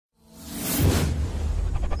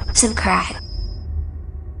subscribe.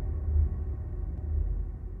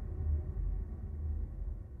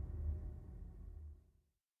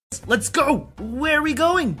 Let's go! Where are we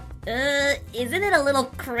going? Isn't it a little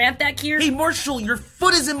cramped back here? Hey, Marshall, your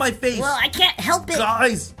foot is in my face! Well, I can't help it!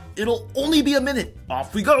 Guys, it'll only be a minute.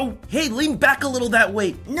 Off we go! Hey, lean back a little that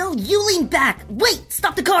way! No, you lean back! Wait!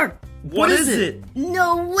 Stop the car! What is it?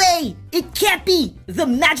 No way! It can't be! The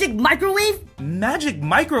magic microwave? Magic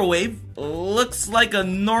microwave? Looks like a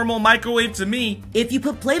normal microwave to me. If you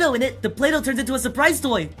put Play-Doh in it, the Play-Doh turns into a surprise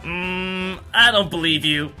toy. I don't believe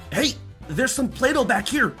you. Hey, there's some Play-Doh back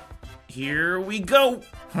here. Here we go.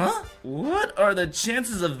 Huh? What are the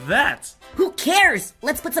chances of that? Who cares?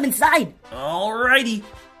 Let's put some inside. Alrighty.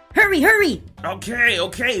 Hurry, hurry!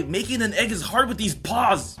 Okay. Making an egg is hard with these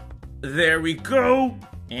paws. There we go.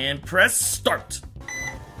 And press start.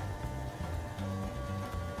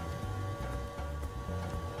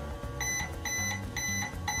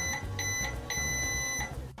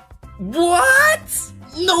 What?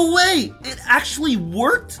 No way! It actually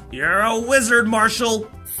worked? You're a wizard, Marshall.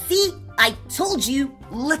 See? I told you!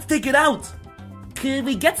 Let's take it out! Could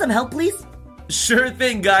we get some help, please? Sure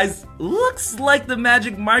thing, guys. Looks like the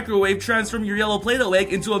magic microwave transformed your yellow Play-Doh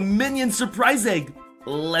egg into a minion surprise egg.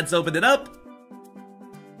 Let's open it up.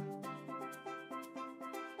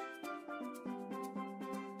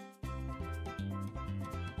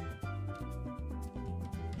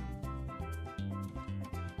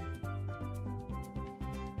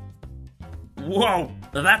 Whoa,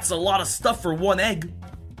 that's a lot of stuff for one egg.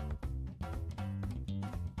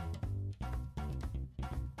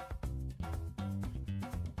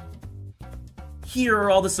 Here are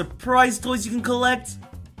all the surprise toys you can collect.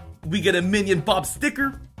 We get a Minion Bob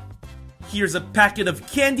sticker. Here's a packet of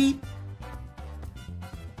candy.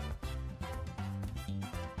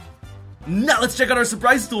 Now let's check out our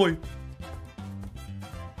surprise toy.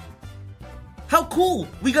 How cool!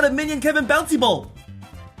 We got a Minion Kevin bouncy ball.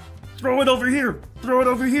 Throw it over here. Throw it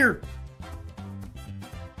over here.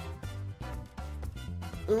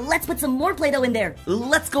 Let's put some more Play-Doh in there.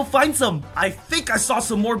 Let's go find some. I think I saw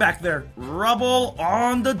some more back there. Rubble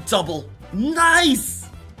on the double. Nice!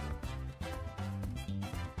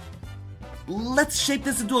 Let's shape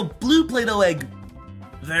this into a blue Play-Doh egg.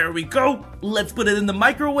 There we go. Let's put it in the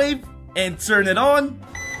microwave and turn it on.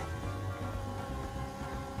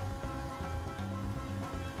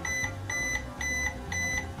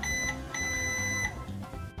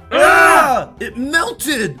 It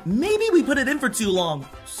melted! Maybe we put it in for too long.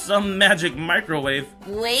 Some magic microwave.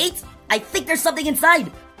 Wait, I think there's something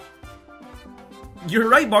inside. You're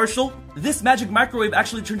right, Marshall. This magic microwave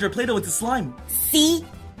actually turned your Play-Doh into slime. See?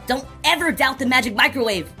 Don't ever doubt the magic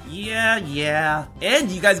microwave. Yeah.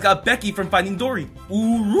 And you guys got Becky from Finding Dory.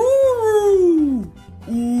 Ooroo!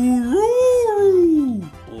 Ooroo!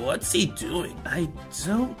 What's he doing? I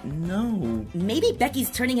don't know. Maybe Becky's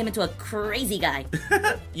turning him into a crazy guy.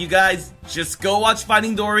 You guys, just go watch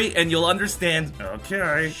Finding Dory and you'll understand.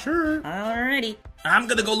 Okay, sure. Alrighty. I'm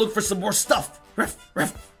gonna go look for some more stuff.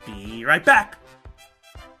 Ruff. Be right back.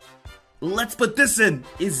 Let's put this in.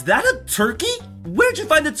 Is that a turkey? Where'd you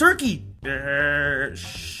find the turkey?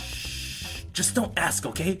 Shh. Just don't ask,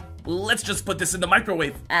 okay? Let's just put this in the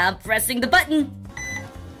microwave. I'm pressing the button.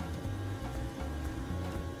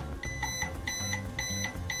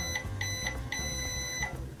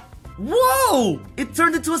 Whoa! It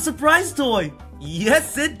turned into a surprise toy!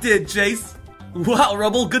 Yes, it did, Chase! Wow,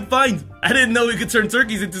 Rubble, good find! I didn't know we could turn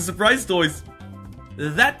turkeys into surprise toys.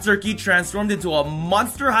 That turkey transformed into a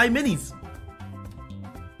Monster High Minis.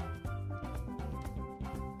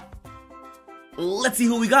 Let's see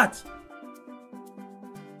who we got.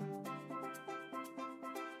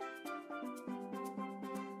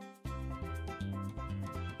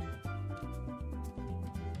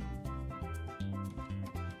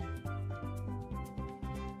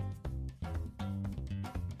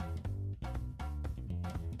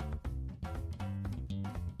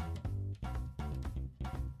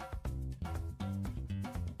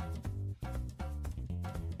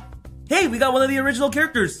 Hey, we got one of the original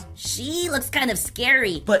characters. She looks kind of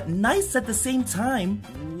scary. But nice at the same time.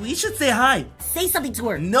 We should say hi. Say something to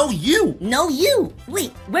her. No, you. No, you.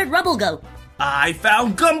 Wait, where'd Rubble go? I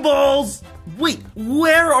found gumballs. Wait,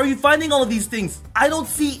 where are you finding all of these things? I don't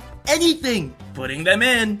see anything. Putting them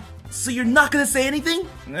in. So you're not gonna say anything?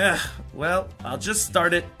 Well, I'll just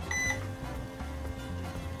start it.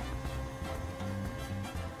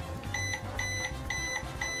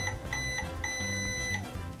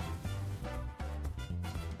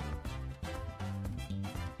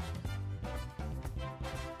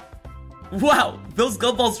 Wow, those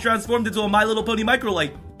gumballs transformed into a My Little Pony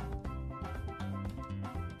microlight.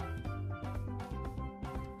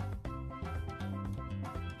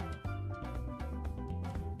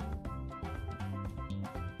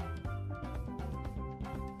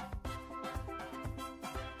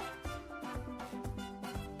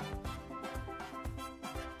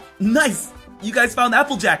 Nice! You guys found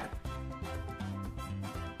Applejack.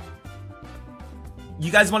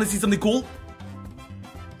 You guys want to see something cool?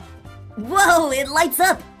 Whoa, it lights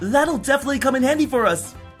up! That'll definitely come in handy for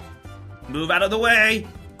us. Move out of the way!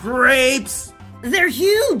 Grapes! They're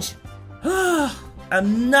huge!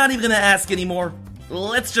 I'm not even gonna ask anymore.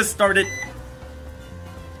 Let's just start it.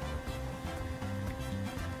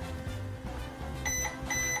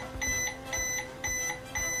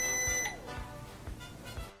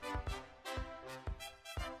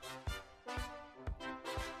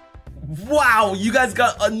 Wow, you guys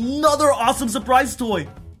got another awesome surprise toy.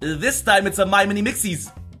 This time it's a My Mini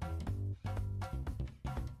Mixies.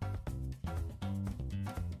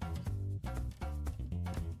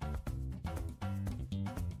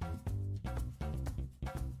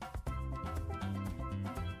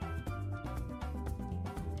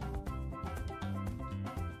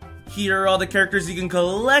 Here are all the characters you can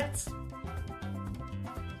collect.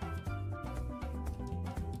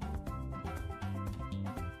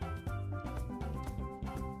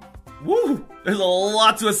 Woo! There's a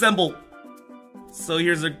lot to assemble. So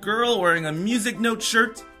here's a girl wearing a music note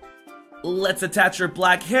shirt. Let's attach her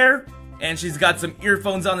black hair. And she's got some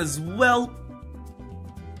earphones on as well.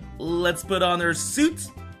 Let's put on her suit.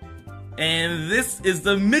 And this is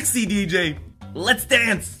the Mixie DJ. Let's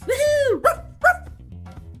dance! Woohoo!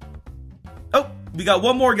 Oh, we got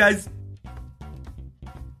one more, guys.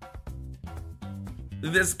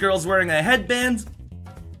 This girl's wearing a headband.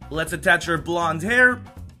 Let's attach her blonde hair.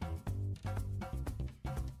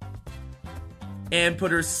 And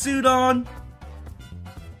put her suit on.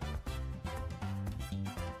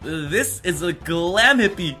 This is a glam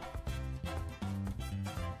hippie.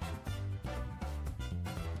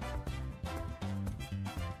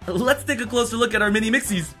 Let's take a closer look at our mini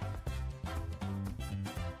Mixies.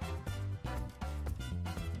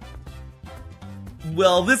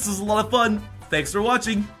 Well, this was a lot of fun. Thanks for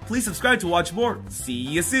watching. Please subscribe to watch more. See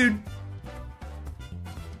you soon.